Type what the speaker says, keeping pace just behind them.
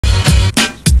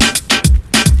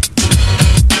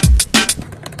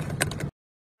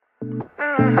The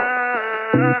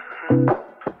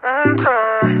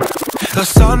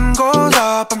sun goes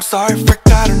up, I'm sorry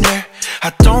forgot her name.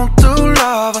 I don't do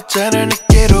love, 어제는 내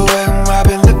getaway. I've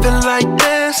been living like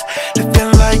this,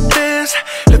 living like this,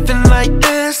 living like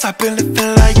this. I've been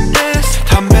living like this.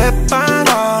 담배 반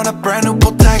on a brand new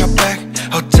Bottega bag.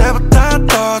 어제보다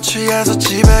더 취해서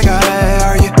집에 가래.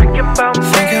 Are you thinking about me?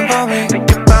 Thinking about me?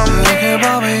 Thinking about me? Thinking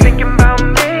about me? Thinking about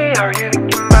me? Are you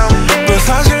thinking about me? 왜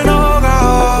사실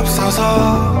너가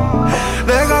없어서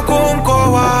내가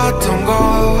꿈꿔왔던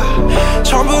거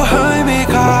전부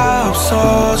의미가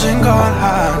없어진 건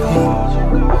아니.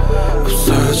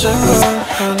 없어진 건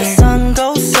아니. The sun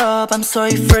goes up, I'm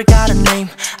sorry forgot her name.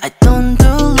 I don't do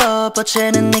love,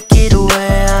 어제는 내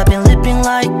getaway. I've been living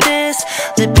like this,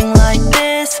 living like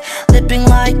this, living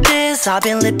like this. I've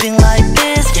been living like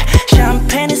this, yeah.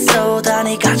 Champagne is soda,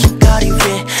 네가 춤거리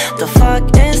위에. The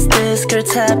fuck is this? girl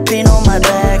tapping on my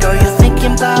back. Are you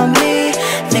thinking about me?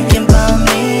 Thinking about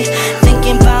me?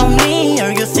 Thinking about me?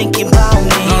 Are you thinking about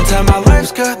me? 너한테 my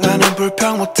life's good, 나는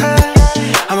불평 못해.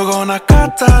 아무거나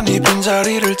갖다 네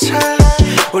빈자리를 채.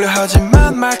 우려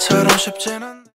하지만 말처럼 쉽지는